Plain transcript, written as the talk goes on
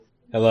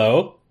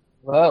Hello?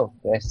 Whoa,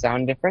 do I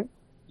sound different?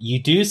 You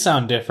do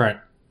sound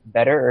different.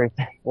 Better or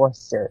worse,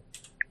 sir?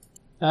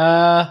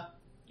 Uh,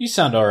 you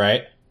sound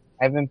alright.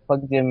 I've been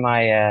plugged in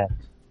my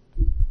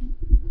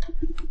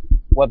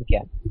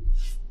webcam.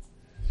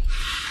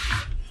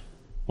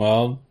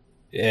 Well,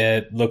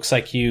 it looks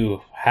like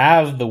you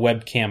have the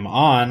webcam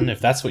on,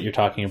 if that's what you're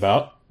talking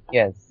about.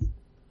 Yes.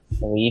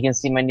 So you can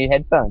see my new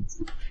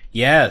headphones.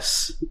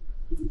 Yes.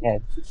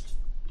 Yes.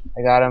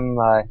 I got them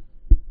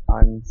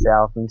on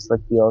sale from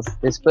Slick Deals.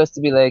 They're supposed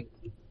to be like,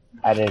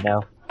 I don't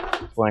know,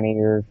 $20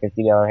 or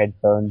 $50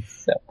 headphones.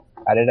 So,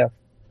 I don't know.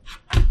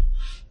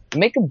 They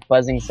make a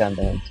buzzing sound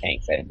in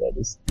tanks, I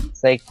noticed.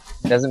 It's like,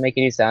 it doesn't make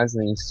any sounds,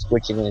 and then you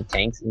switch it into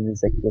tanks, and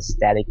there's like this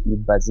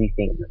staticky, buzzy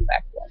thing in the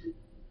background.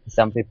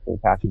 Some people are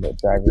talking about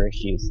driver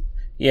issues.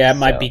 Yeah, it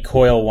might be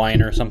coil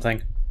whine or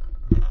something.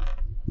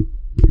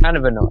 Kind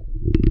of annoying.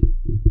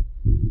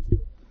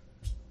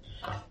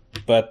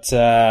 But,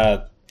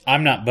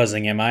 I'm not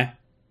buzzing, am I?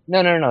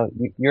 No,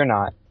 you're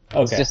not.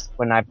 Okay. It's just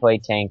when I play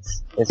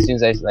tanks, as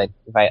soon as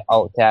if I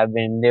alt-tab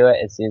into it,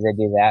 as soon as I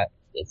do that,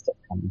 it still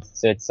comes.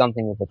 So it's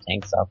something with the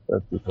tank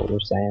software people were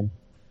saying.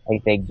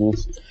 Like they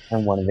goofed,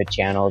 and one of the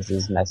channels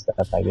is messed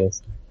up, I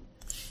guess.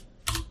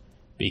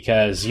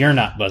 Because you're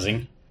not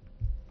buzzing.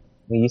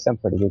 You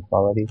sound pretty good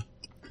quality.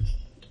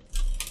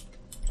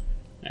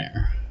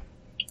 There.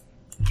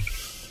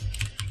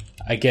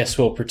 I guess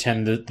we'll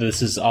pretend that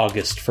this is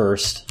August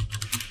 1st.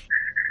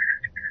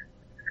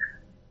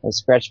 I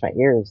scratched my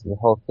ears, and the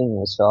whole thing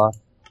was off.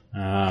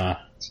 Can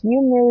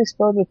you really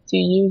spell with two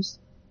U's?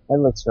 That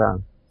looks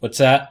wrong. What's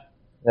that?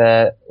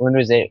 The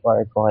Windows 8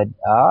 article it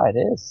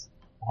is.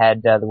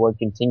 Had the word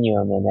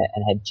continuum in it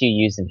and had two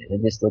U's in it.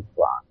 It just looked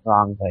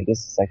wrong, but I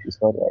guess it's actually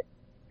spelled right.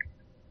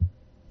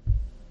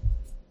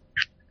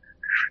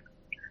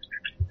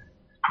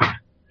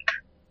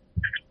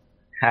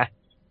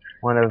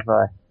 One of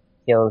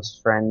Caleb's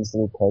friends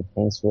who played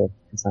things with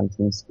is on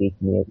TeamSpeak,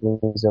 and he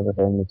was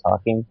overhearing me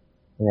talking,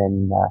 and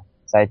then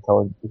so I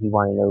told he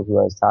wanted to know who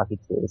I was talking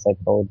to, so I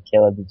told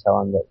Caleb to tell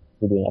him that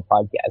we're doing a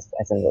podcast.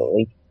 I sent him a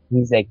link.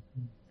 He's like,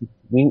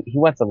 he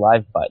wants a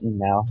live button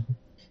now.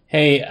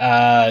 Hey,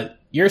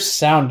 your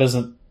sound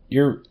doesn't...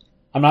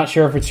 I'm not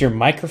sure if it's your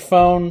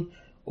microphone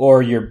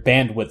or your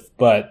bandwidth,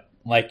 but,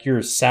 like,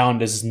 your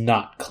sound is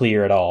not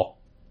clear at all.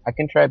 I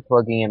can try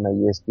plugging in my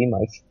USB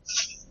mic.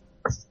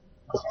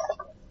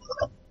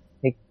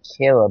 Hey,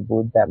 Caleb,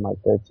 where'd that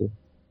mic go to?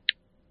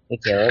 Hey,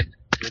 Caleb,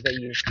 where'd that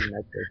USB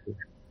mic go to?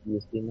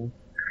 USB mic?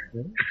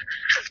 Hmm?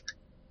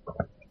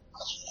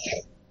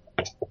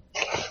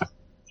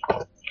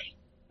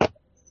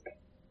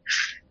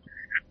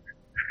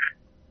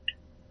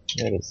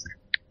 There it is.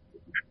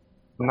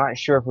 I'm not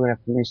sure if we're going to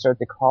have to restart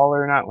the call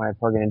or not. When I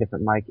plug in a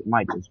different mic, it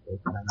might just work.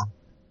 I don't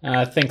know.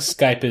 I think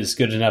Skype is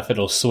good enough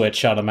it'll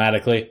switch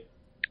automatically.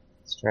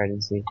 Let's try it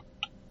and see.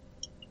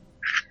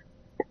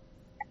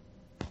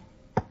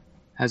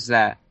 How's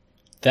that?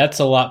 That's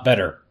a lot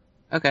better.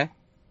 Okay.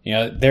 You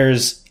know,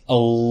 there's a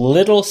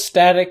little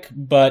static,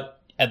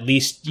 but at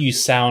least you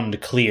sound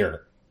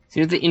clear. See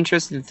what the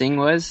interesting thing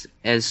was?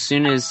 As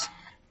soon as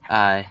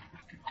I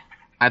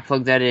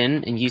plugged that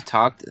in and you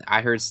talked,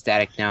 I heard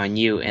static now in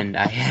you, and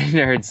I hadn't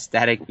heard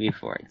static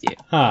before in you.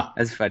 Huh.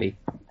 That's funny.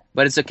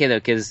 But it's okay, though,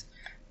 because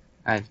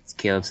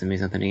Caleb sent me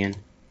something again.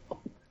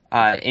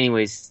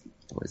 Anyways,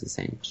 what was it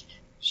saying?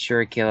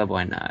 Sure, Caleb,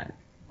 why not?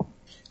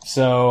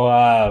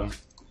 So,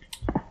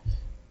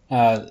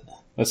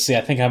 let's see,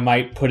 I think I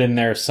might put in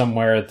there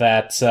somewhere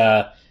that,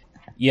 so,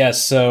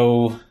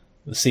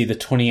 let's see, the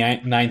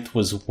 29th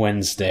was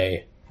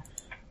Wednesday.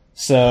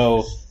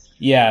 So,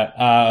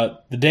 yeah,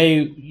 the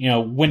day,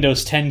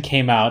 Windows 10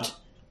 came out,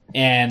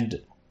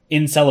 and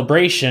in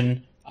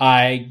celebration,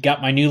 I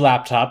got my new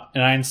laptop,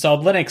 and I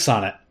installed Linux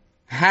on it.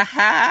 Ha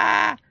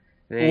ha!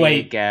 There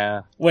you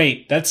go.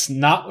 Wait, that's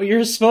not what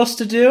you're supposed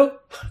to do?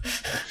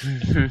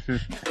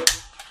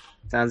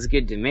 Sounds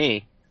good to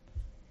me.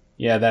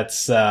 Yeah,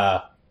 that's,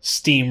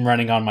 Steam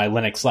running on my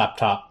Linux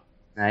laptop.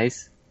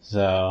 Nice.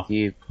 So,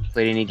 You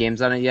played any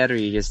games on it yet, or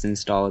you just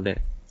installed it?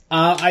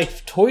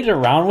 I've toyed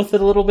around with it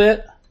a little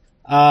bit.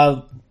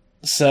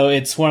 So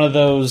it's one of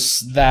those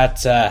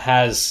that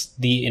has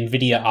the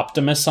NVIDIA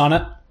Optimus on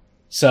it.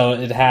 So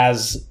it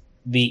has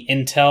the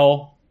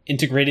Intel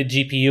integrated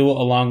GPU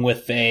along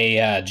with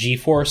a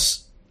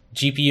GeForce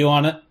GPU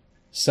on it.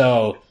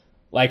 So,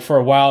 like, for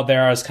a while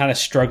there, I was kind of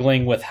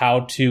struggling with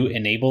how to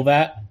enable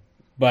that.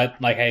 But,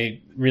 like,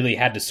 I really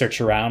had to search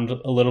around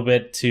a little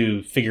bit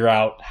to figure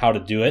out how to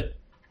do it.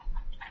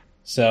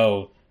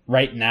 So,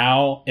 right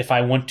now, if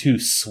I want to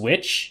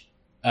switch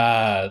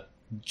the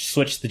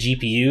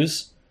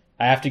GPUs,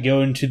 I have to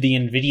go into the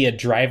NVIDIA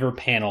driver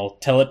panel,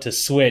 tell it to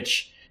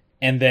switch,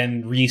 and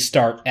then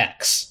restart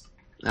X.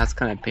 That's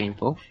kind of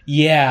painful.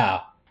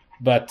 Yeah,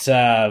 but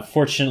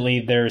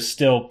fortunately there's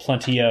still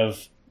plenty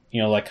of,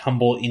 like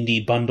humble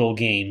indie bundle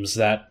games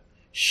that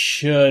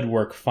should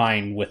work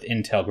fine with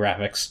Intel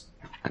graphics.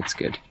 That's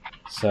good.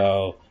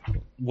 So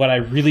what I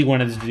really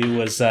wanted to do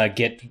was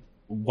get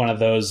one of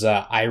those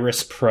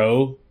Iris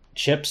Pro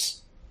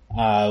chips,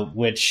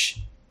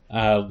 which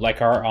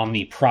like are on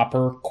the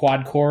proper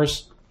quad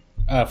cores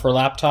for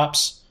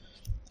laptops,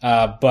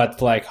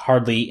 but like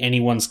hardly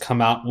anyone's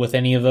come out with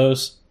any of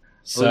those.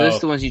 So those are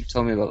the ones you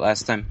told me about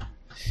last time.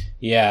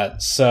 yeah,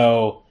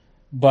 so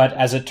but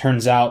as it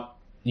turns out,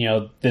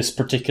 this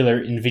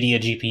particular NVIDIA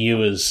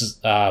GPU is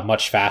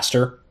much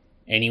faster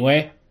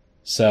anyway.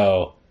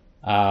 So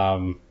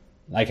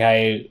like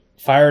I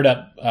fired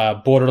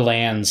up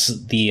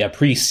Borderlands, the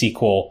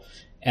pre-sequel,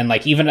 and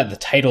like even at the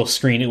title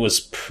screen, it was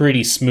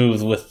pretty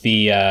smooth with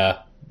the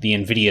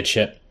NVIDIA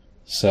chip.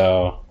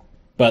 So,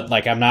 but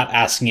like I'm not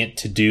asking it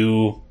to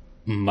do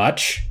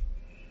much.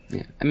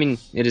 Yeah, I mean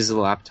it is a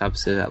laptop,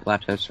 so that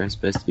laptops aren't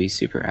supposed to be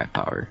super high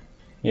powered.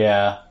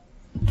 Yeah.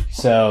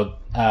 So,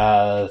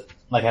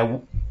 like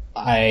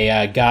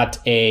I got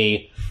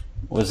a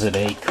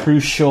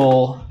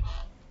Crucial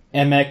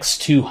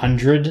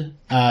MX200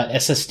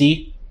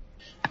 SSD.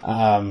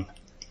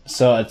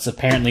 So it's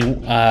apparently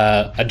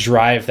a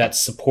drive that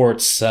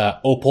supports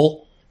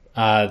Opal.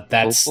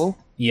 That's Opal?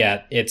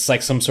 Yeah, it's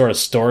like some sort of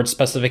storage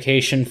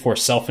specification for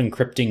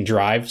self-encrypting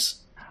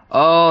drives.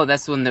 Oh,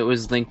 that's the one that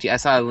was linked to. I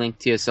saw a link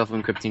to a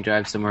self-encrypting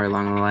drive somewhere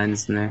along the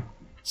lines in there.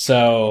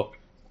 So,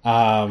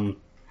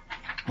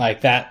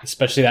 like that,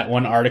 especially that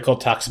one article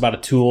talks about a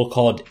tool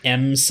called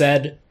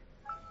MSED,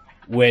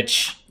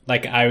 which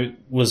like I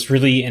was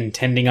really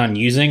intending on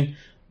using,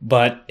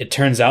 but it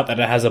turns out that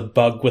it has a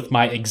bug with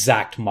my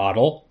exact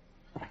model,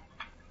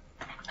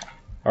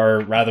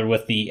 or rather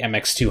with the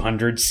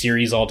MX200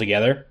 series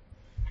altogether.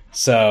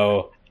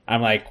 So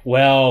I'm like,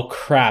 well,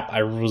 crap,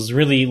 I was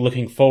really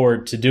looking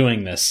forward to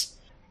doing this.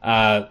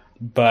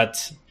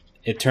 But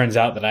it turns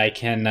out that I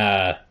can,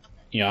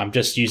 I'm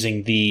just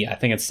using I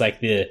think it's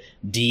like the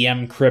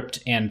DM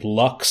Crypt and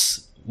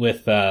Lux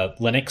with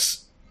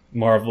Linux,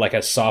 more of like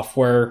a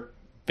software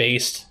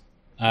based.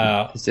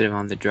 Instead of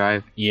on the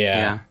drive.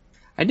 Yeah.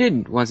 I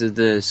did once at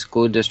the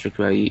school district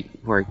where I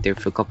worked there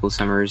for a couple of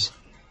summers.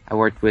 I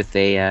worked with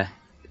a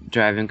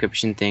drive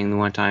encryption thing the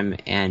one time,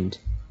 and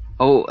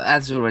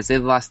that's what it was. They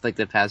lost like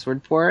the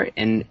password for it,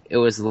 and it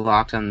was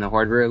locked on the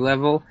hardware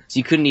level, so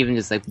you couldn't even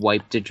just like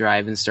wipe the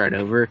drive and start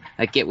over.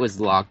 Like it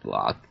was locked.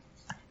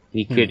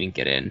 You couldn't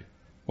get in.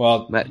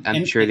 Well, but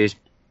I'm sure there's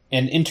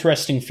an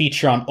interesting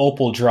feature on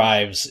Opal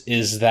drives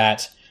is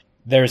that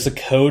there's a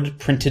code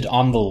printed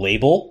on the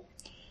label.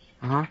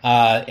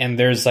 And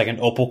there's like an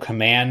Opal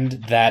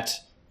command that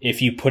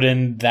if you put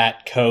in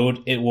that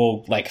code, it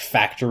will like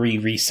factory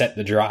reset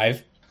the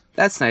drive.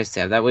 That's nice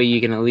to have. That way you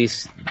can at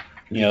least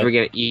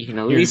forget it. You can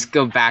at least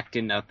go back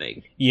to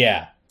nothing.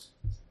 Yeah.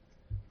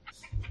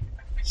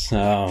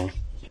 So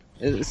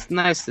it's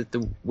nice that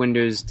the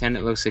Windows 10,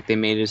 it looks like they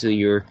made it so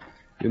your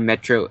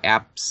Metro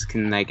apps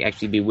can like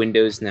actually be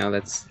Windows now.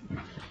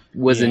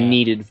 Was a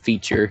needed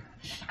feature.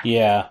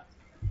 Yeah.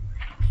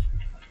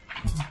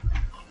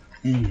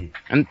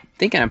 I'm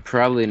thinking I'm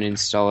probably going to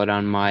install it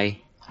on my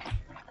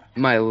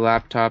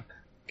laptop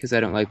because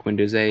I don't like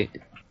Windows 8.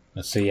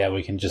 So yeah,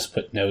 we can just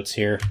put notes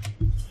here.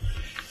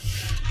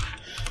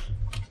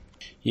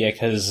 Yeah,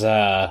 because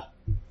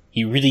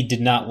he really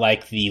did not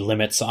like the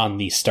limits on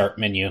the start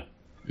menu.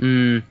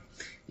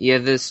 Yeah,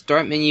 the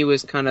start menu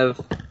was kind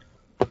of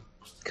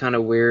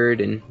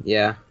weird, and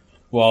yeah.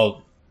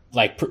 Well,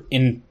 like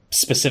in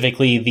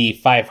specifically the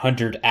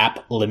 500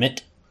 app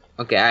limit.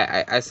 Okay,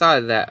 I saw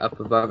that up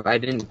above. I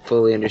didn't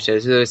fully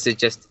understand. So is it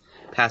just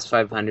past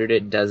 500?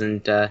 It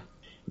doesn't.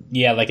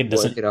 Yeah, like it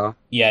doesn't work at all.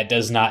 Yeah, it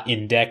does not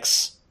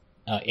index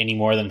any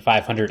more than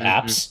 500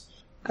 apps.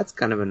 That's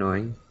kind of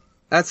annoying.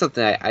 That's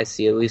something I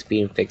see at least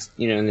being fixed,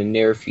 in the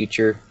near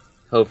future,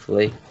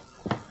 hopefully.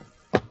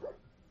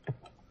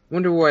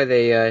 Wonder why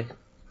they.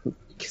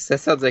 Because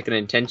that sounds like an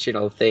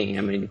intentional thing.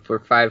 I mean, for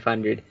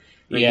 500,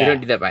 you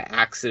don't do that by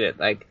accident.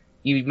 Like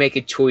you make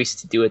a choice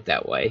to do it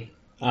that way.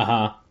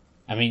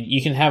 I mean,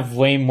 you can have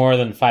way more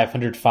than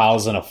 500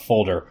 files in a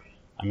folder.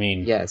 I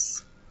mean...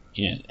 Yes.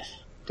 Yeah.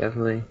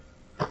 Definitely.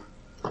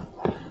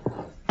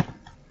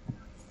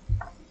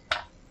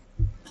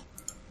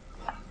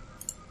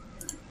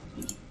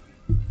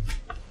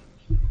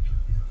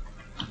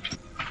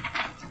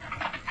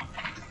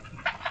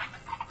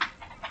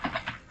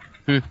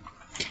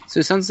 So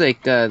it sounds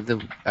like I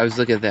was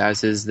looking at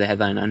the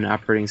headline on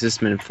operating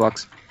system in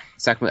flux.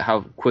 It's talking about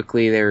how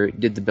quickly they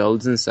did the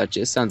builds and such.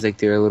 It sounds like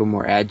they're a little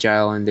more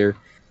agile in their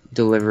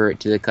deliver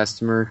it to the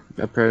customer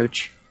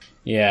approach.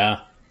 Yeah.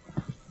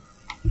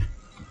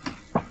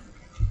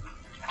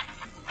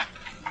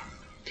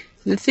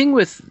 The thing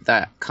with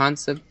that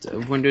concept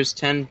of Windows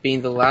 10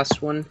 being the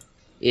last one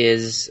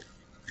is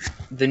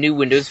the new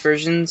Windows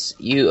versions,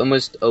 you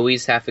almost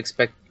always have to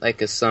expect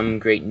like some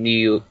great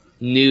new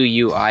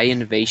UI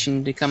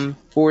innovation to come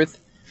forth.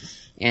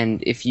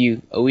 And if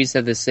you always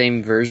have the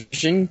same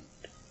version,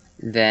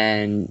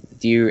 then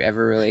do you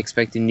ever really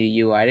expect a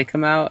new UI to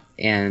come out?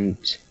 And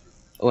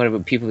what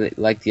about people that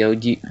like the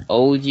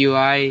old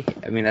UI?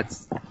 I mean,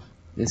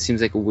 it seems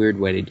like a weird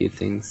way to do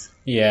things.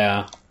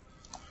 Yeah.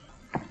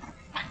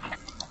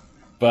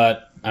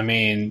 But, I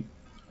mean,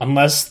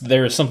 unless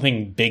there's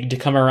something big to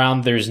come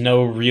around, there's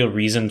no real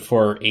reason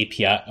for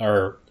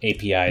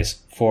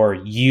APIs for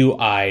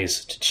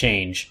UIs to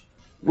change.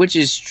 Which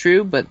is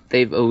true, but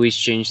they've always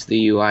changed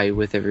the UI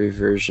with every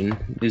version.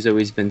 There's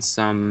always been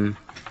some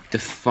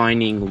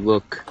defining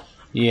look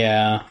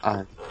Yeah.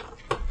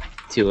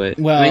 to it.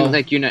 Well- I mean,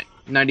 like your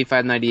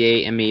 95,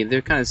 98 ME,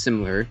 they're kind of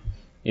similar.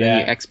 Yeah. Then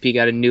your XP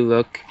got a new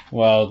look.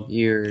 Well,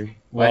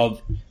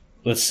 What?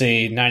 let's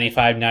see,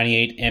 95,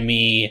 98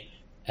 ME,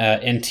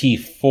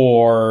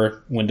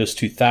 NT4, Windows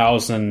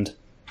 2000.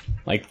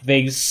 Like,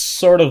 they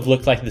sort of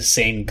look like the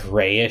same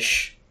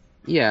grayish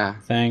Yeah.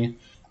 thing.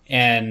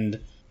 And,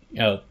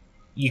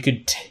 you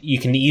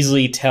can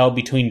easily tell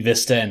between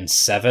Vista and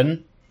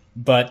 7,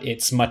 but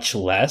it's much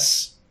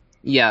less.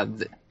 Yeah,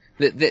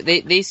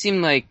 they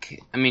seem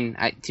like, I mean,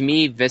 to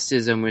me, Vista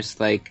is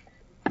almost like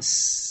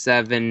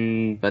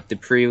 7, but the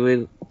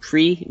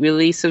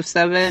pre-release of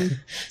 7.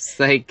 It's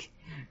like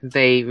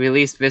they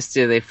release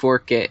Vista, they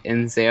fork it,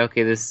 and say,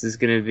 okay, this is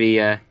going to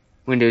be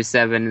Windows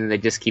 7, and they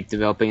just keep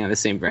developing on the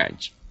same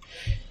branch.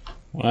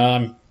 Well,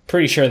 I'm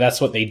pretty sure that's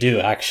what they do,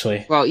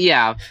 actually. Well,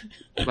 yeah,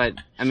 but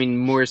I mean,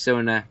 more so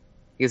in a,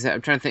 because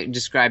I'm trying to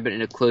describe it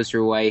in a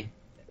closer way.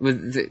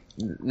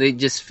 They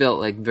just felt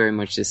like very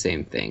much the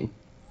same thing.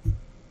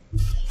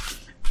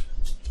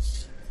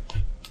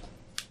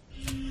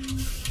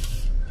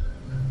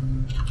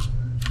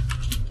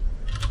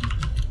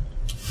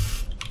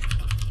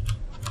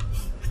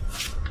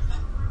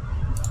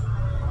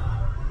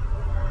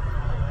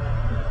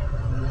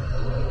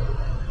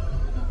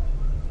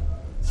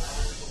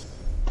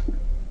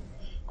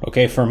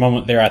 Okay, for a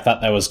moment there I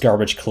thought that was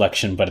garbage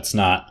collection, but it's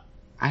not.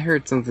 I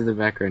heard something in the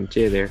background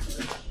too there.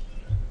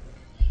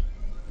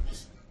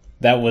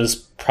 That was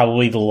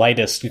probably the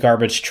lightest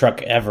garbage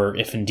truck ever,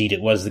 if indeed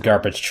it was the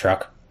garbage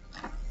truck.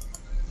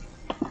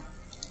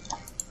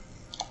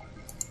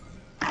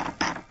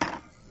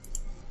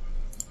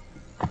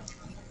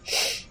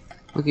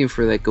 Looking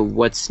for like a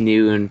what's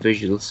new in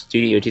Visual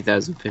Studio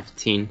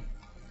 2015.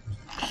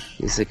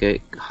 It's like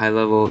a high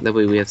level, that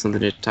way we have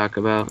something to talk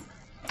about.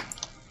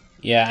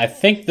 Yeah, I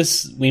think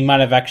we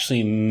might have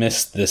actually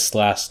missed this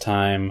last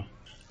time.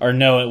 Or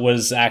no, it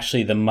was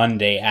actually the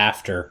Monday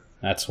after.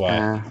 That's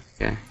why.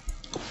 Okay.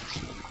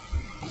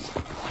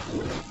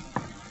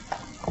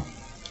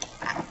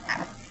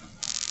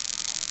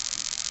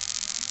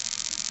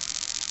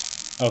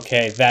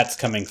 Okay, that's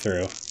coming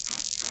through.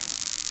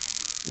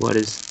 What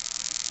is?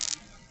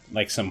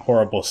 Like some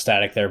horrible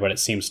static there, but it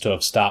seems to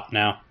have stopped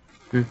now.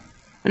 I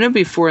know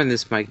before in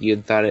this mic you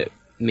had thought it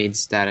made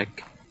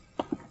static.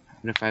 I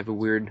don't know if I have a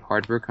weird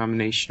hardware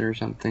combination or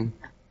something.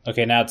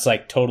 Okay, now it's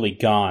like totally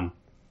gone.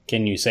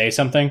 Can you say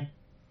something?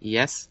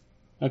 Yes?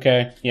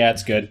 Okay, yeah,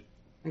 it's good.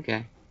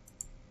 Okay.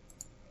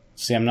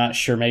 See, I'm not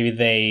sure. Maybe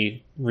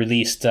they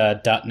released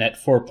 .NET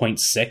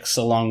 4.6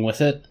 along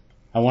with it.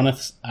 I want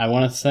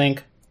to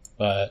think,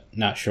 but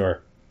not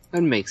sure.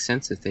 That would make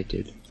sense if they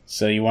did.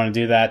 So you want to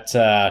do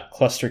that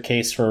cluster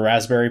case for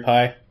Raspberry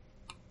Pi?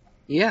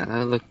 Yeah,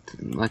 that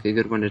looked like a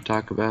good one to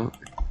talk about.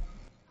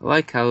 I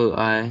like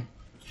how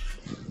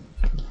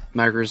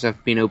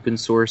Microsoft being open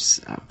source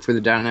for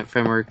the .NET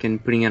framework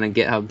and putting it on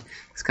GitHub.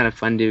 It's kind of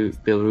fun to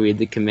be able to read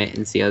the commit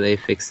and see how they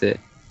fix it.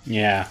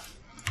 Yeah.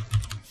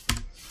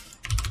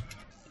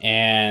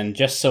 And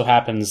just so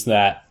happens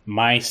that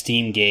my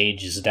Steam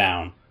gauge is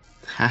down.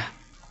 I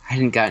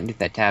hadn't gotten to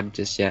that tab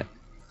just yet.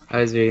 I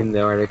was reading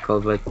the article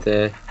about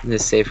the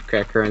safe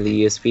cracker on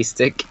the USB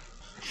stick.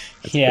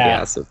 That's pretty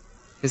awesome.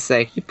 It's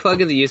like, you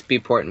plug in the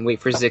USB port and wait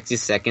for 60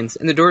 seconds,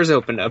 and the doors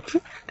open up.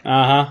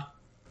 Uh-huh.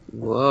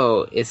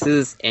 Whoa, this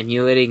is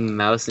emulating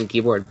mouse and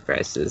keyboard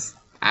presses.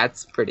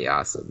 That's pretty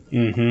awesome.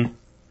 Mm-hmm.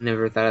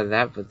 Never thought of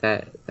that, but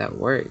that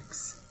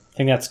works. I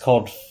think that's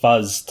called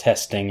fuzz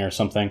testing or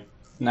something.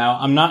 Now,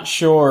 I'm not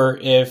sure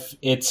if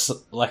it's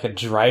like a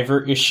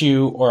driver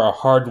issue or a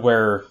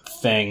hardware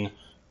thing,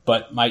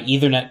 but my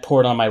Ethernet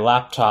port on my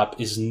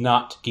laptop is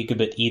not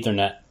gigabit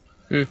Ethernet.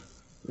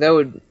 That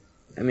would,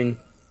 I mean,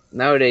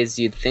 nowadays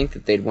you'd think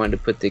that they'd want to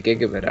put the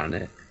gigabit on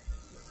it.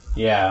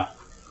 Yeah.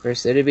 Of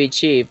course, it'd be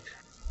cheap.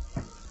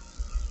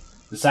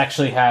 This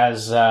actually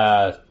has,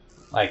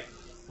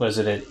 was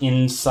it an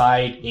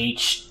Inside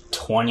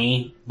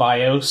H20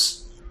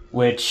 BIOS,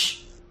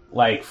 which,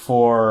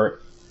 for,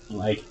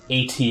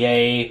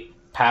 ATA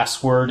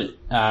password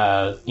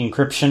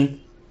encryption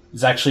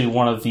is actually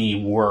one of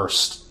the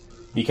worst.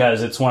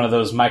 Because it's one of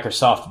those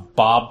Microsoft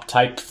Bob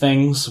type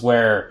things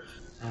where,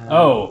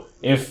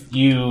 if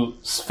you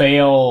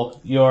fail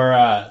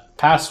your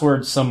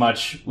password so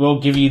much, we'll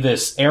give you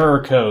this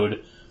error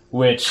code,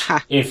 which,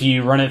 if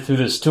you run it through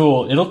this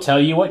tool, it'll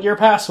tell you what your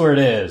password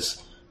is.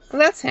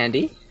 Well, that's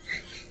handy.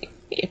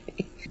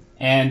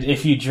 And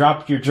if you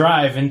drop your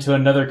drive into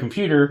another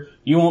computer,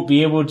 you won't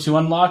be able to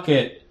unlock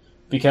it,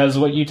 because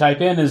what you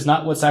type in is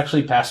not what's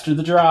actually passed through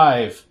the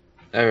drive.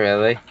 Oh,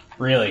 really?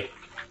 Really.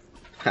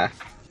 Huh.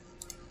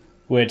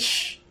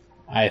 Which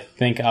I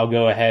think I'll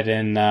go ahead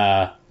and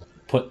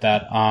put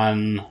that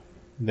on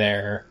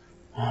there.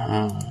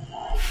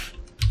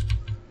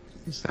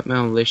 Is that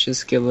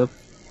malicious, Gillip?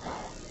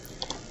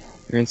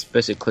 You're not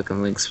supposed to click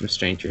on links from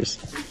strangers.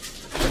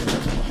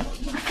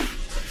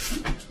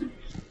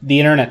 The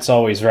internet's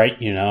always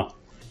right, you know.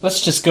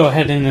 Let's just go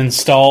ahead and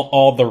install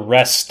all the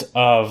rest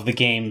of the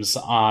games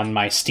on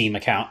my Steam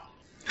account.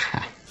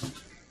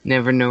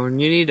 Never know when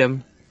you need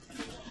them.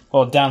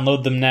 Well,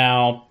 download them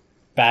now,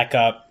 back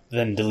up,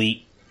 then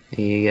delete.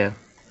 There you go.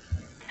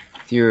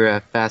 If you're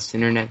fast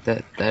internet,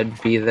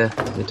 that'd be the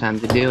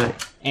time to do it.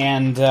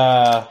 And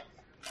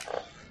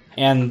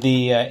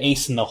the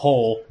ace in the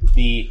hole,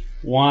 the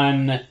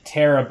 1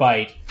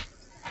 terabyte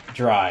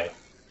drive.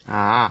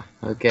 Ah,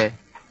 okay.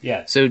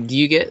 Yeah. So do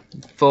you get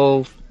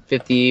full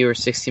 50 or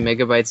 60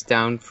 megabytes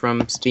down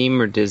from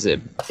Steam, or is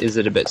it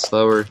a bit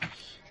slower?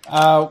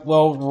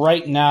 Well,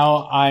 right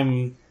now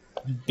I'm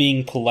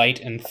being polite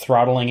and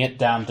throttling it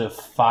down to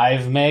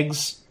 5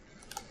 megs.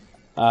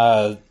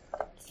 5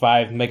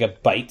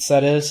 megabytes,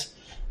 that is.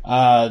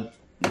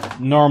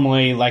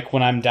 Normally, like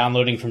when I'm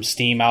downloading from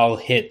Steam, I'll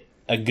hit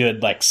a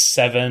good like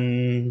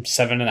 7.5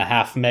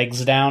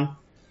 megs down.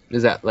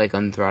 Is that like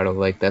unthrottled?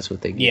 Like that's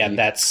what they give Yeah, you?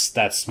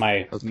 that's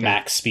my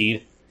max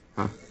speed.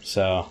 Huh.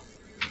 So,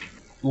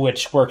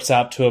 which works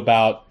out to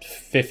about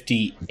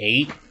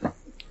 58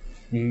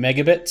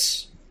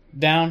 megabits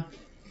down.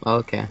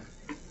 Okay.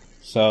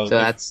 So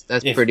that's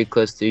pretty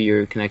close to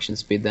your connection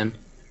speed then.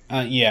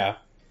 Yeah.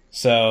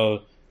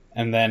 So,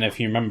 and then if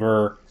you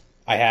remember,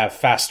 I have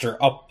faster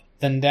up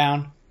than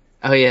down.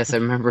 Oh yes, I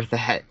remember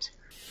that.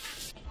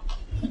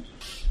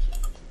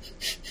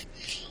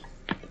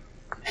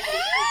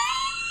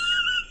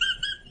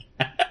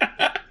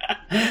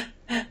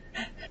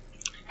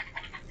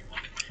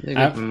 I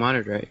got my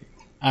monitor right.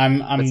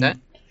 What's that?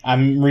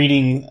 I'm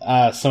reading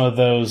some of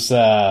those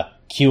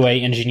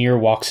QA engineer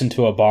walks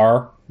into a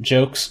bar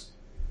jokes.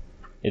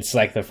 It's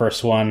like the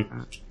first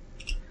one.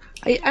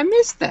 I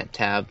missed that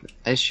tab.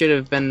 I should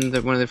have been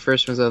one of the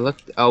first ones I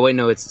looked. Oh wait,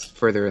 no, it's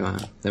further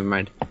along. Never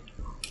mind.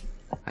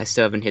 I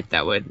still haven't hit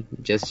that one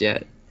just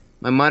yet.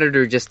 My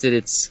monitor just did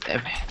its.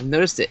 I've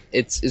noticed it.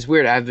 It's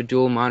weird. I have a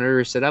dual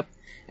monitor set up.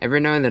 Every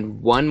now and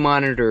then, one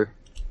monitor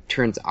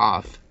turns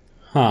off.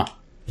 Huh.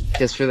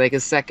 Just for like a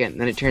second,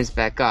 then it turns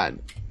back on.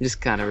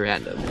 Just kind of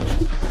random.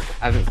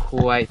 I haven't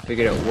quite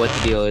figured out what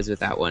the deal is with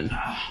that one.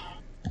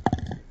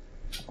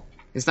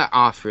 It's not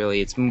off really.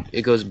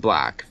 It goes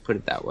black. Put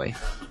it that way.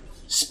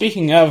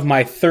 Speaking of,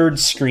 my third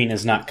screen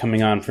is not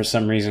coming on for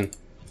some reason.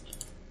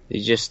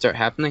 Did it just start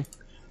happening?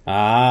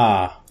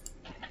 Ah.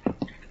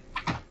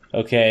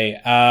 Okay,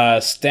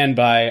 stand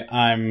by.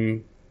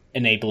 I'm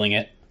enabling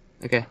it.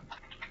 Okay.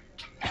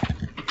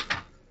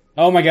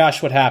 Oh my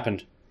gosh, what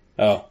happened?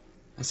 Oh.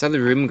 I saw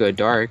the room go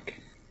dark.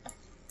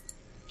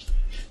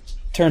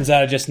 Turns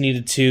out I just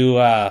needed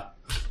to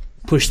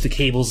push the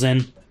cables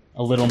in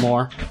a little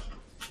more.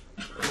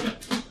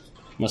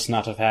 Must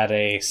not have had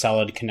a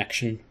solid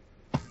connection.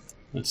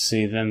 Let's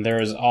see, then there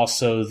is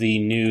also the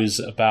news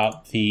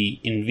about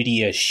the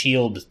NVIDIA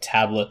Shield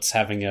tablets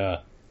having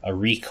a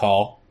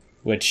recall,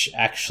 which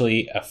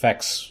actually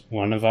affects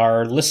one of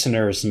our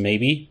listeners,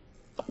 maybe.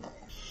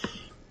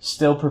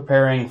 Still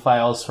preparing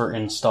files for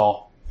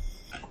install.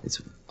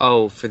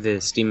 For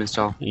the Steam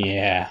install.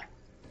 Yeah. I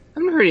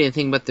haven't heard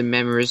anything about the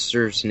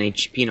memristors in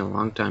HP in a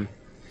long time.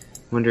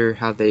 Wonder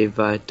how they've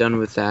done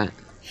with that.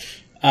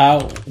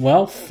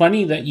 Well,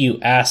 funny that you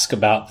ask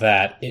about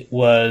that. It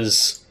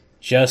was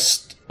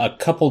just a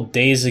couple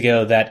days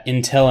ago that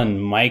Intel and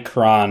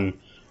Micron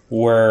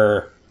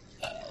were,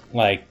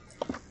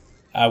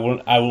 I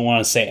wouldn't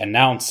want to say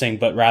announcing,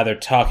 but rather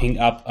talking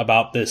up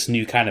about this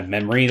new kind of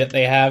memory that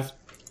they have.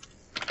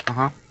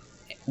 Uh-huh.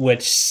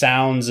 Which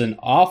sounds an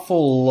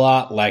awful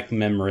lot like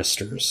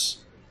memristors.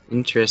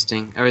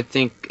 Interesting. I would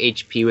think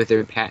HP with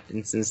their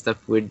patents and stuff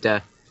would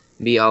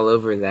be all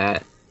over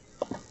that.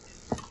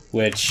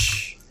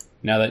 Which,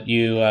 now that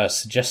you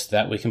suggest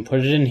that, we can put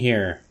it in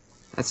here.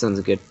 That sounds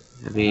good.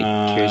 I'd be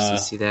curious to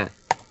see that.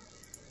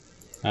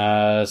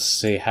 Let's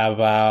see, how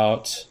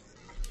about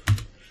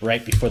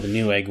right before the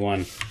Newegg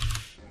one?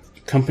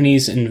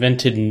 Companies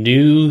invented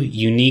new,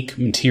 unique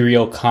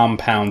material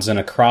compounds and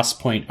a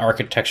cross-point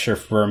architecture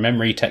for a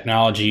memory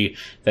technology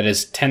that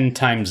is 10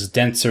 times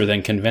denser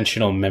than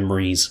conventional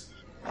memories.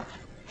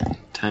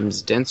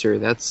 Times denser,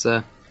 that's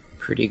a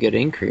pretty good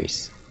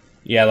increase.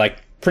 Yeah, like,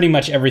 pretty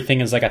much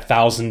everything is like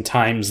 1,000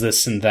 times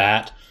this and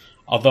that.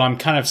 Although I'm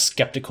kind of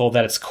skeptical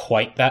that it's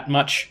quite that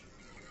much.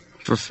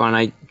 For fun,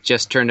 I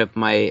just turned up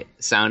my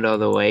sound all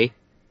the way,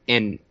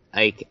 and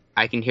I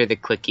can hear the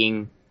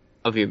clicking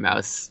of your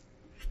mouse.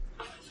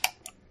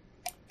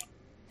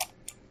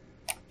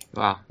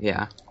 Wow,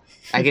 yeah.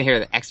 I can hear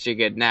it extra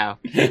good now.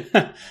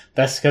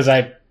 That's because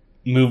I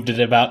moved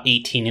it about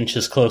 18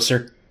 inches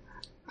closer.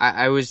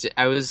 I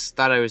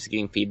thought I was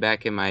getting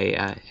feedback in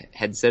my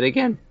headset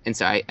again, and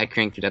so I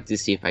cranked it up to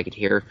see if I could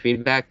hear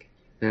feedback.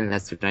 And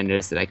that's when I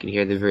noticed that I could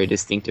hear the very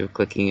distinctive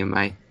clicking in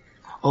my...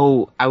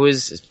 Oh, I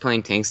was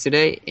playing Tanks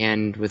today,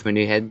 and with my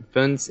new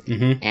headphones,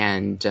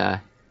 and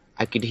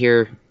I could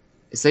hear...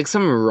 It's like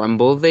some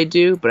rumble they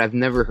do, but I've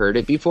never heard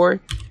it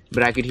before.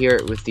 But I could hear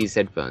it with these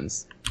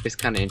headphones. It's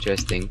kind of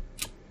interesting.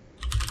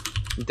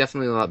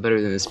 Definitely a lot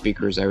better than the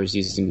speakers I was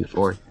using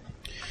before.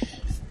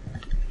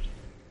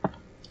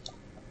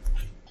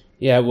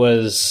 Yeah, it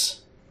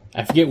was.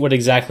 I forget what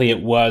exactly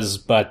it was,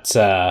 but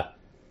I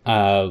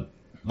might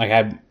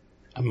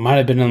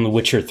have been on The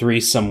Witcher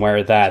 3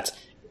 somewhere that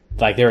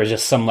like there was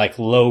just some like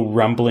low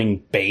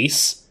rumbling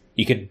bass.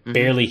 You could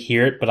barely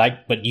hear it,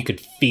 but you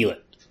could feel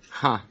it.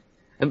 Huh.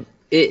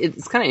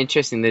 It's kind of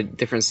interesting the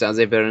different sounds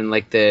they've done.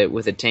 Like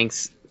with the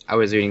tanks, I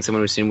was reading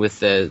someone was saying with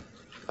the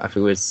I forget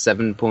it was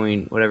 7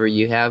 point whatever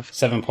you have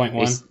 7.1.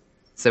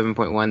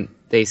 7.1.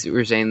 They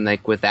were saying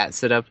like with that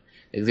setup,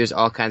 like, there's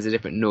all kinds of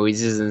different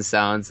noises and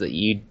sounds that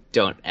you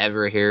don't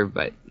ever hear,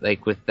 but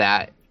like with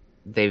that,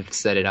 they've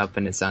set it up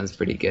and it sounds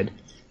pretty good.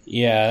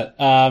 Yeah.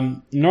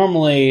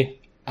 Normally,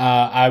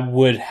 I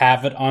would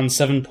have it on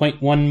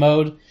 7.1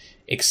 mode,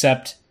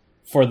 except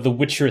for The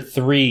Witcher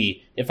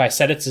 3, if I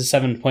set it to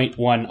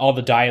 7.1, all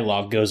the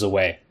dialogue goes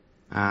away.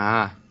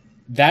 Ah.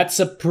 That's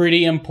a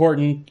pretty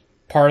important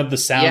part of the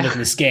sound of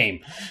this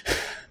game.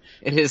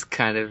 It is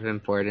kind of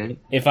important.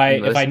 If I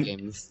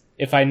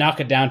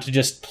knock it down to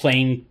just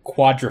plain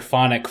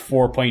quadraphonic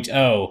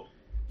 4.0,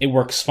 it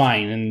works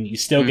fine, and you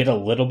still get a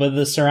little bit of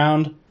the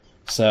surround.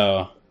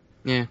 So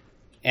yeah.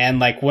 And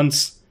like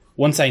once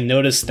I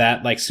noticed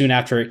that, like soon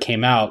after it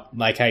came out,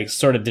 like I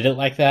sort of did it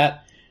like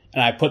that,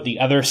 and I put the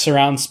other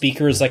surround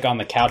speakers like on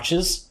the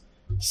couches.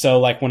 So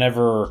like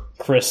whenever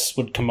Chris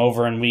would come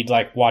over and we'd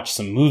like watch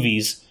some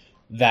movies,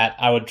 that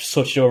I would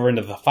switch it over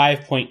into the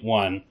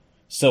 5.1,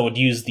 so it would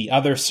use the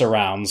other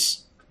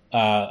surrounds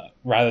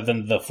rather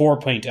than the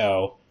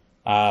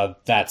 4.0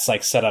 that's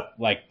like set up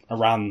like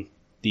around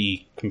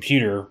the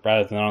computer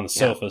rather than on the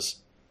sofas.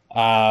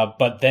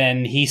 But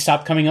then he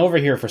stopped coming over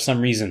here for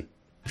some reason.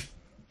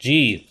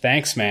 Gee,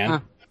 thanks,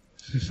 man.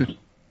 Huh.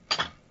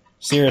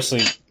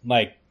 Seriously,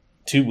 like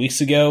 2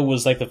 weeks ago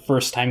was like the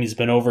first time he's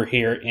been over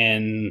here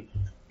in,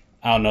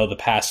 I don't know, the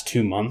past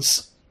 2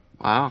 months.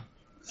 Wow.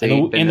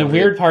 So and the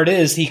weird part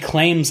is he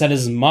claims that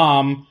his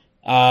mom's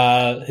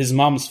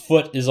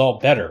foot is all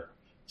better.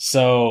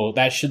 So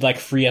that should like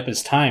free up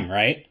his time,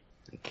 right?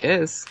 I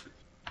guess.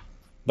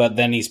 But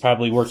then he's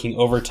probably working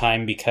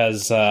overtime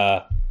because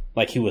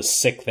like he was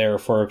sick there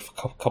for a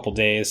couple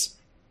days.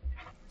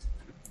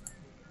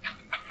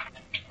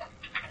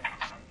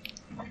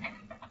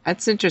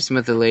 That's interesting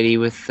with the lady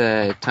with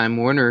Time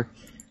Warner,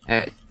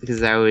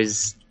 because I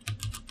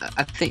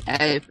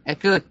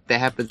feel like that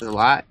happens a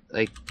lot.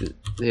 Like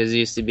there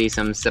used to be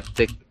some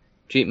septic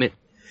treatment.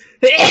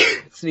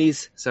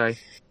 Sneeze. Sorry,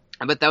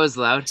 but that was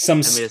loud.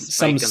 Some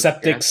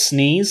septic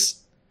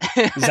sneeze.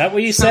 Is that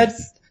what you said?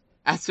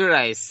 That's what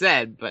I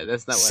said, but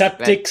that's not what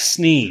septic I meant.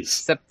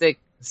 Sneeze.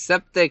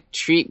 Septic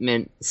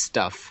treatment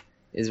stuff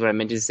is what I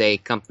meant to say.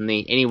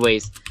 Company.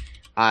 Anyways,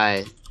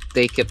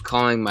 they kept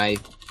calling my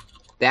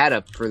dad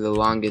up for the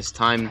longest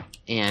time,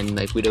 and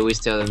like we'd always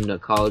tell them to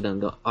call,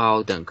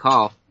 don't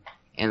call,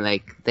 and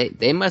like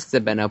they must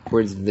have been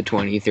upwards of the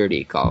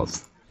 20-30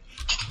 calls.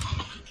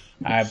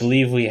 I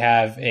believe we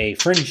have a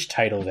Fringe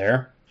title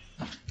there.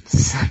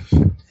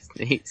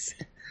 Nice.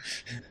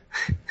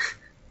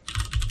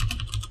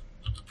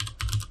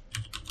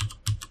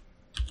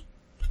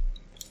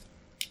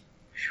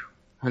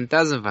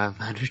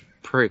 1,500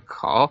 per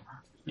call.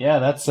 Yeah,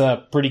 that's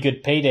a pretty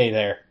good payday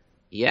there.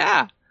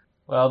 Yeah.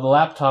 Well, the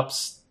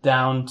laptop's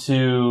down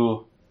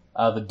to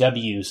the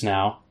W's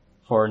now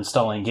for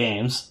installing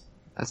games.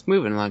 That's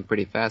moving along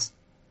pretty fast.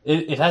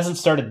 It hasn't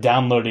started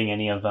downloading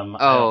any of them.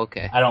 Oh,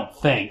 okay. I don't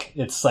think.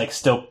 It's like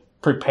still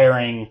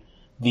preparing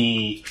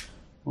the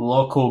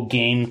local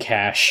game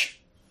cache.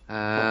 Oh,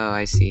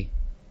 I see.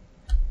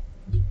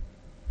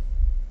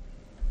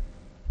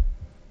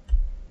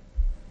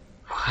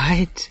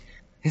 What?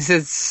 It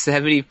says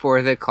 74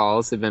 of the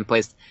calls have been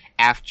placed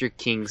after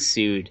King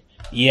sued.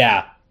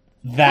 Yeah.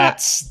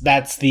 That's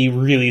the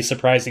really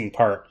surprising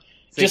part.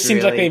 Just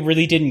seems like they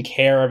really didn't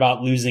care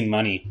about losing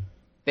money.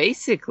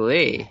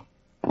 Basically.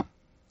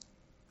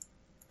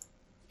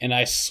 And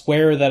I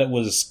swear that it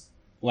was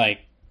like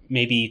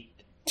maybe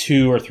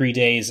 2 or 3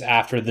 days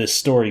after this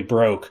story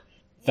broke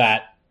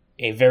that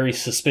a very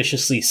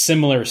suspiciously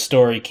similar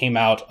story came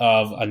out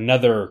of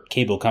another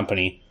cable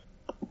company.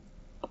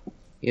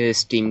 Yeah, the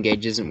Steam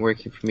gauge isn't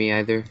working for me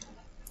either.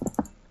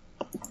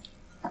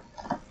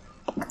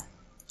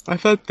 I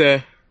thought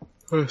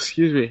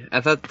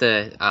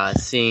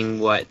seeing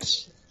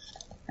what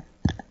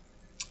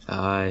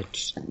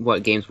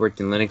games worked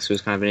in Linux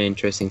was kind of an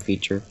interesting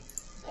feature.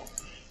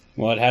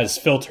 Well, it has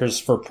filters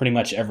for pretty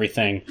much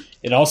everything.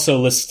 It also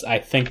lists, I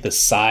think, the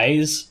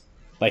size,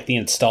 like the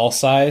install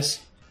size.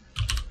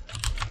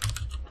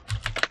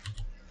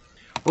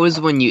 What was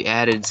the one you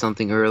added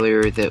something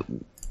earlier that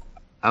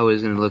I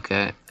was going to look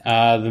at?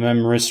 The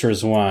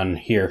Memristors one,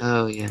 here.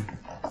 Oh, yeah.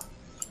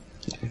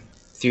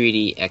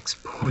 3D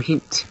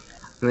X-Point.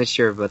 I'm not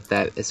sure about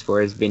that as far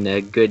as being a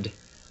good,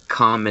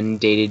 common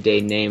day-to-day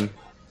name.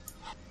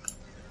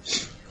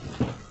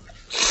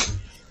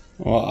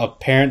 Well,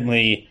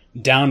 apparently,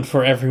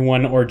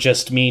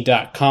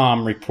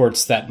 downforeveryone.orjustme.com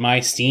reports that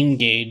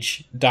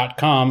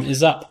mysteamgauge.com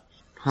is up.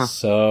 Huh.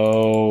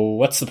 So,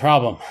 what's the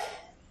problem?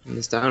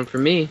 It's down for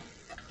me.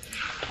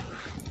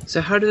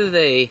 So how do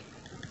they...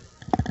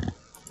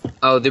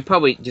 Oh, they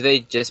probably... Do they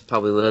just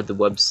probably load the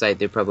website?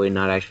 They're probably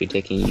not actually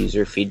taking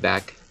user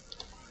feedback.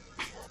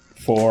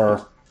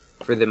 For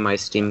the My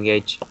Steam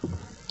Gauge.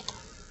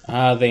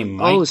 They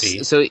might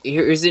be. So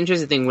here's the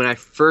interesting thing. When I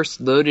first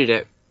loaded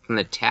it from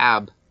the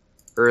tab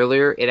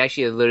earlier, it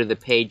actually loaded the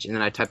page, and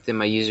then I typed in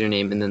my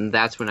username, and then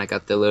that's when I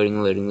got the loading.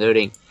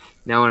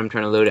 Now when I'm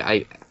trying to load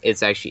it,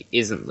 it actually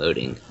isn't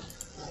loading.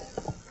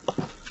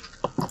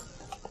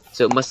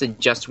 So it must have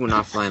just went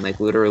offline, like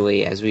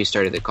literally as we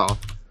started the call.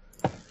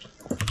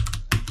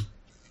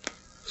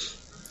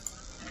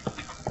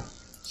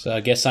 So I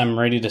guess I'm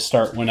ready to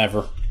start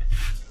whenever.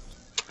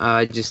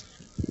 I just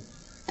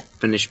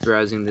finished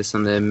browsing this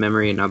on the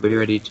memory, and I'll be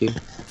ready to.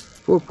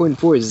 4.4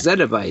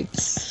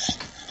 zettabytes.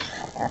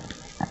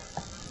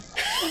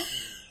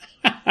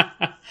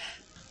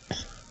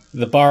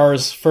 The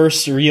bar's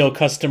first real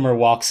customer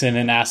walks in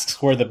and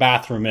asks where the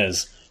bathroom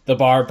is. The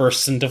bar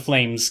bursts into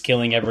flames,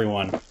 killing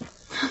everyone.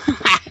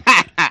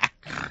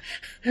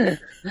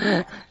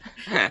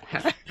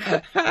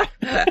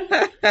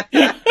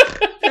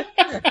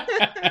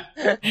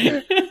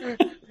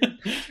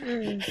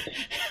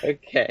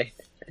 Okay.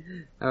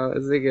 That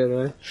was a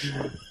good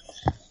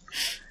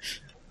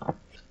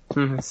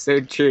one. So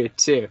true,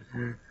 too.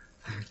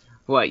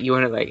 What, you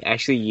want to, like,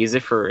 actually use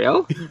it for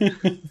real?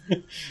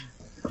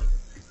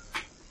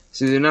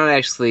 So they're not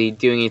actually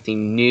doing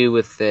anything new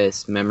with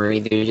this memory,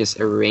 they're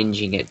just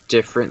arranging it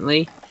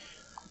differently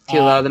to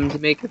allow them to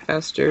make it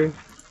faster?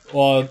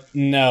 Well,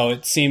 no,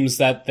 it seems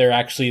that they're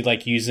actually,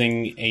 like,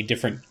 using a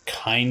different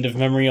kind of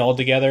memory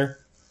altogether.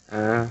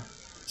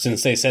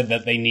 Since they said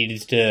that they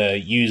needed to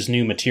use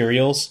new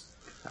materials.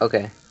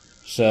 Okay.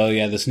 So,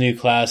 yeah, this new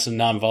class of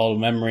non-volatile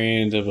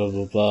memory, blah, blah,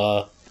 blah,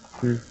 blah.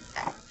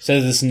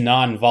 Says it's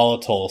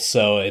non-volatile,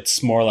 so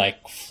it's more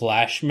like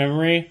flash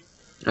memory.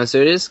 Oh, so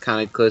it is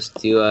kind of close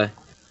to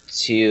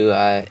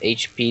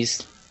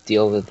HP's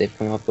deal that they've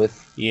come up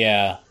with.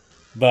 Yeah.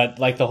 But,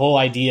 like, the whole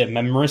idea of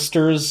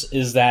memristors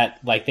is that,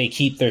 like, they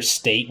keep their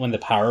state when the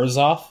power is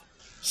off.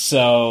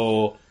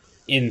 So,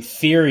 in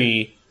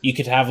theory, you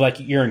could have, like,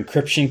 your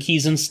encryption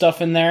keys and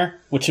stuff in there,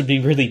 which would be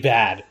really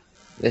bad.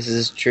 This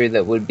is true,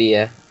 that would be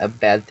a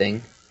bad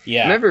thing.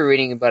 Yeah. I remember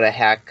reading about a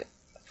hack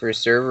for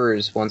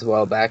servers once a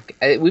while back.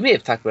 We may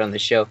have talked about it on the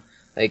show.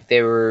 Like,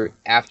 they were,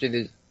 after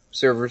the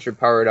servers were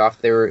powered off,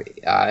 they were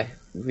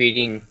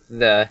reading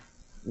the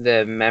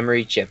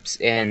memory chips,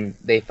 and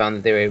they found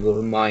that they were able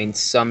to mine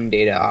some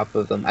data off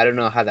of them. I don't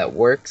know how that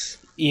works.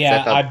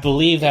 Yeah, I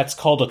believe that's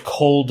called a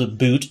cold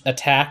boot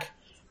attack,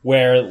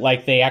 where,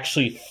 like, they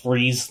actually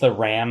freeze the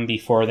RAM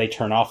before they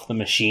turn off the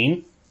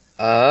machine.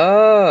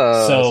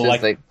 Oh, so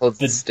like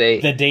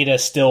the data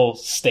still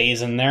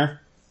stays in there.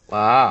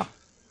 Wow.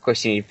 Of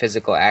course, you need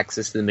physical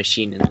access to the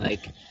machine and,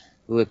 like,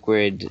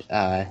 liquid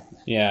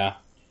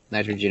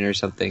nitrogen or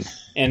something.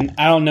 And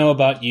I don't know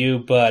about you,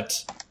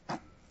 but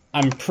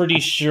I'm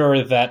pretty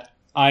sure that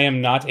I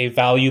am not a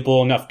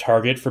valuable enough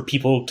target for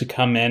people to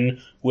come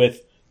in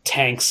with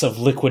tanks of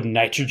liquid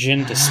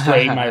nitrogen to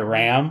spray my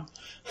RAM.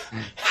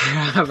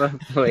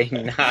 Probably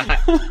not.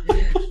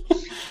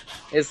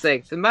 It's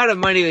like, the amount of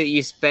money that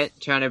you spent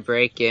trying to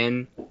break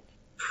in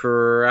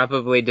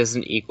probably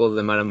doesn't equal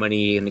the amount of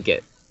money you're going to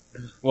get.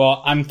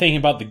 Well, I'm thinking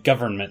about the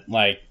government,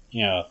 like,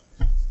 you know,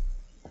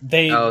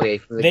 they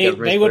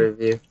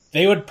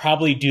would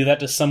probably do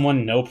that to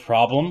someone, no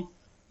problem,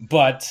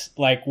 but,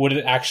 like, would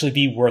it actually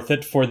be worth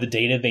it for the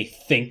data they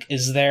think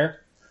is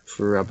there?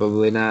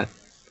 Probably not.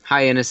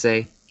 Hi,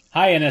 NSA.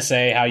 Hi,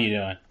 NSA, how you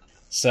doing?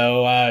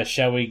 So,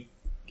 shall we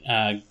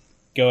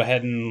go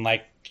ahead and,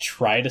 like,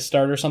 try to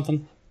start or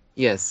something?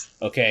 Yes.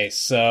 Okay,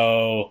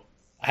 so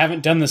I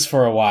haven't done this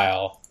for a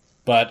while,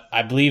 but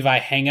I believe I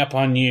hang up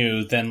on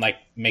you, then, like,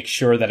 make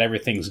sure that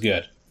everything's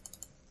good.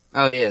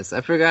 Oh, yes,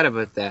 I forgot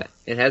about that.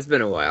 It has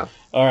been a while.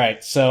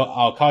 Alright, so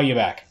I'll call you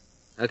back.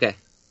 Okay.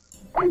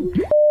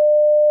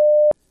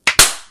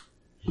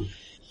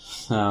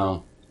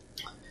 So,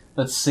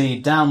 let's see,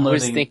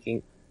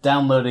 downloading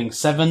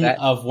 7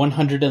 of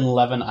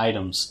 111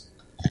 items.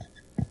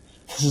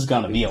 This is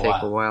gonna be a while.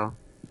 Take a while.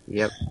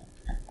 Yep.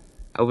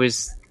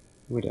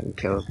 We're done,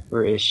 Caleb.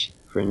 We're ish.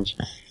 Fringe.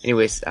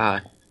 Anyways,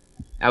 I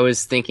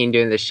was thinking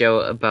during the show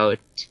about,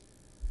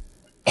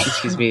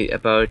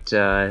 about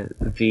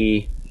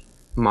the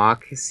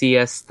mock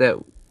CS that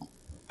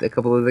a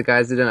couple of the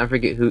guys had done. I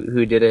forget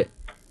who did it.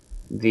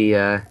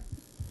 The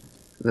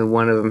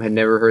one of them had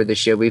never heard the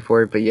show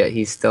before, but yet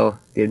he still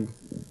did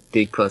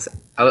close.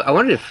 I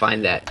wanted to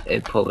find that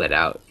and pull that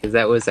out, because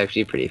that was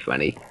actually pretty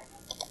funny.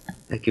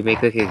 I could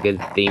make, like, a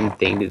good theme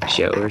thing to the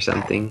show or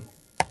something.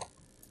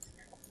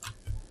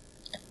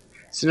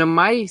 So now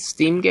my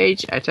Steam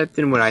gauge, I typed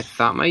in what I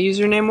thought my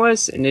username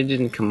was, and it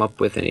didn't come up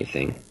with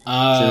anything. So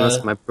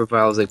unless my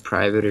profile was, like,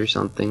 private or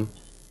something.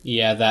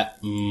 Yeah,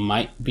 that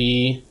might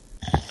be.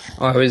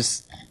 Oh, I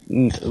was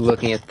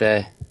looking at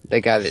the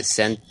guy that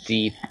sent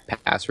the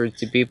password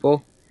to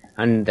people,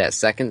 on that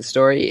second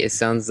story, it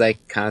sounds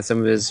like kind of some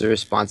of his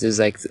responses,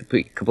 like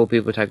a couple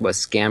people talk about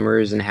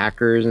scammers and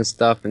hackers and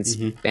stuff and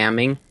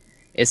spamming.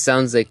 It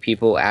sounds like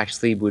people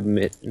actually would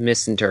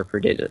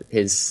misinterpret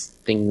his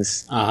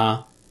things,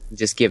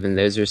 just given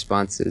those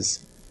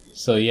responses.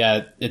 So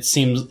yeah, it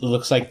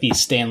looks like the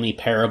Stanley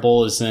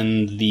Parable is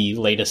in the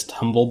latest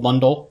Humble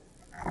Bundle.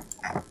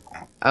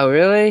 Oh,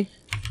 really?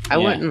 I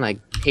went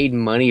and paid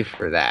money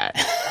for that.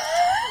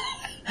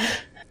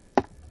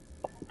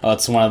 Oh,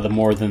 it's one of the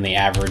more than the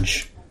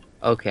average.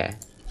 Okay.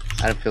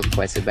 I don't feel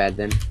quite so bad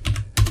then.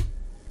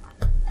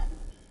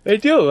 I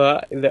do a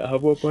lot in the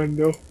Humble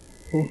Bundle.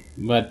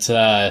 But,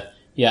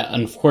 yeah,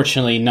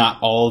 unfortunately not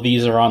all of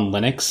these are on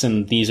Linux,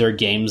 and these are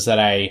games that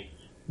I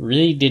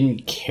really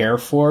didn't care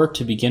for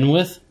to begin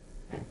with.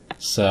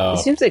 So it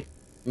seems like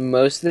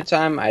most of the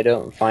time I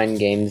don't find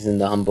games in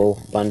the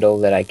Humble Bundle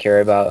that I care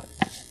about.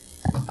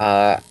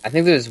 I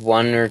think there's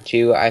one or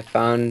two I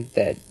found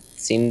that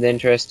seemed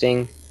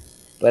interesting,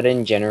 but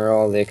in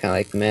general they're kind of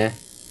like meh.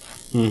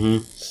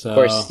 So, of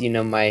course,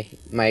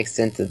 my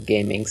extensive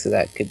gaming, so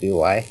that could be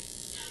why.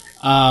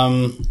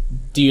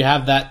 Do you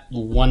have that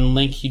one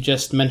link you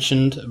just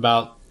mentioned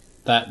about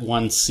that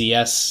one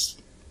CS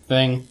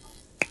thing?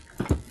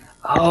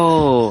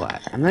 Oh,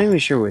 I'm not even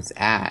sure where it's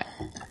at.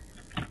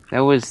 I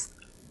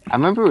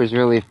remember it was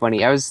really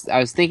funny. I was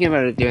thinking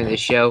about it during the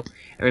show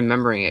and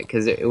remembering it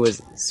because it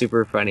was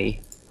super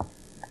funny.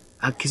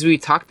 Because we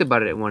talked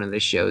about it at one of the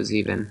shows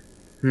even.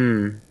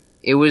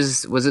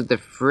 Was it the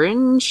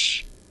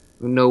Fringe?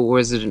 No, or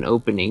was it an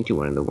opening to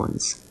one of the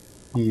ones?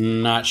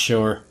 Not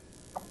sure.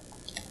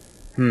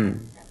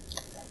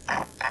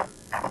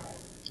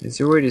 Is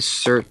there a way to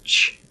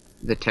search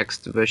the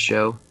text of a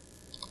show?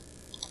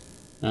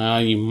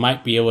 You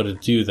might be able to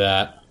do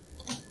that.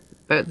 I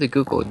bet the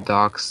Google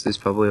Docs is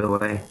probably a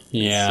way.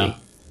 Yeah.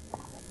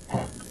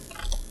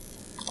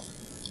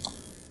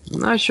 I'm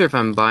not sure if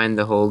I'm buying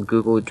the whole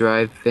Google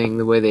Drive thing,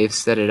 the way they've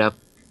set it up.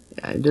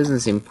 It doesn't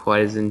seem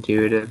quite as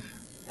intuitive.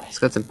 It's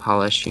got some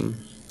polishing.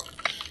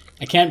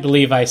 I can't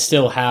believe I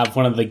still have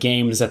one of the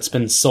games that's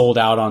been sold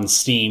out on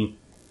Steam.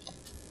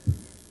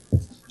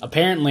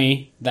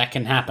 Apparently, that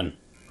can happen.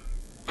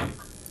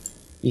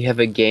 You have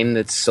a game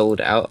that's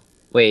sold out?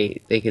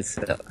 Wait, they could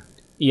sell...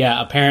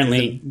 Yeah,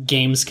 apparently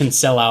games can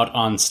sell out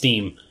on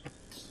Steam.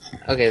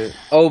 Okay.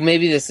 Oh,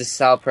 maybe this is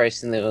sale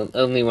price and they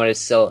only want to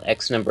sell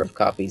X number of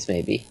copies,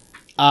 maybe.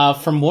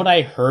 From what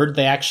I heard,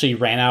 they actually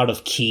ran out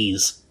of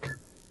keys.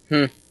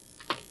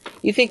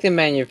 You think the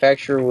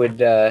manufacturer would,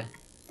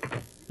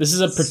 This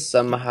is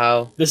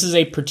somehow... This is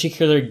a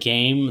particular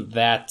game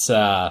that,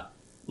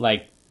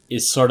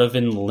 is sort of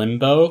in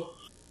limbo.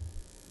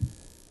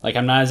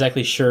 I'm not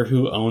exactly sure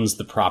who owns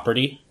the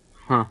property.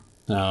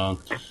 So,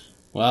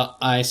 well,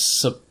 I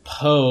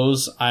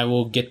suppose I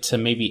will get to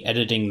maybe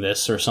editing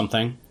this or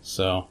something.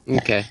 So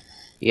okay,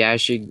 yeah, I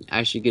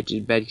should get to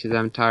bed because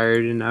I'm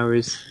tired, and I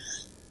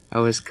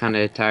was kind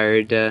of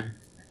tired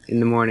in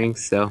the morning.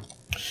 So,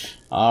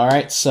 all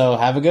right. So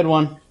have a good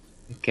one.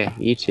 Okay,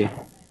 you too.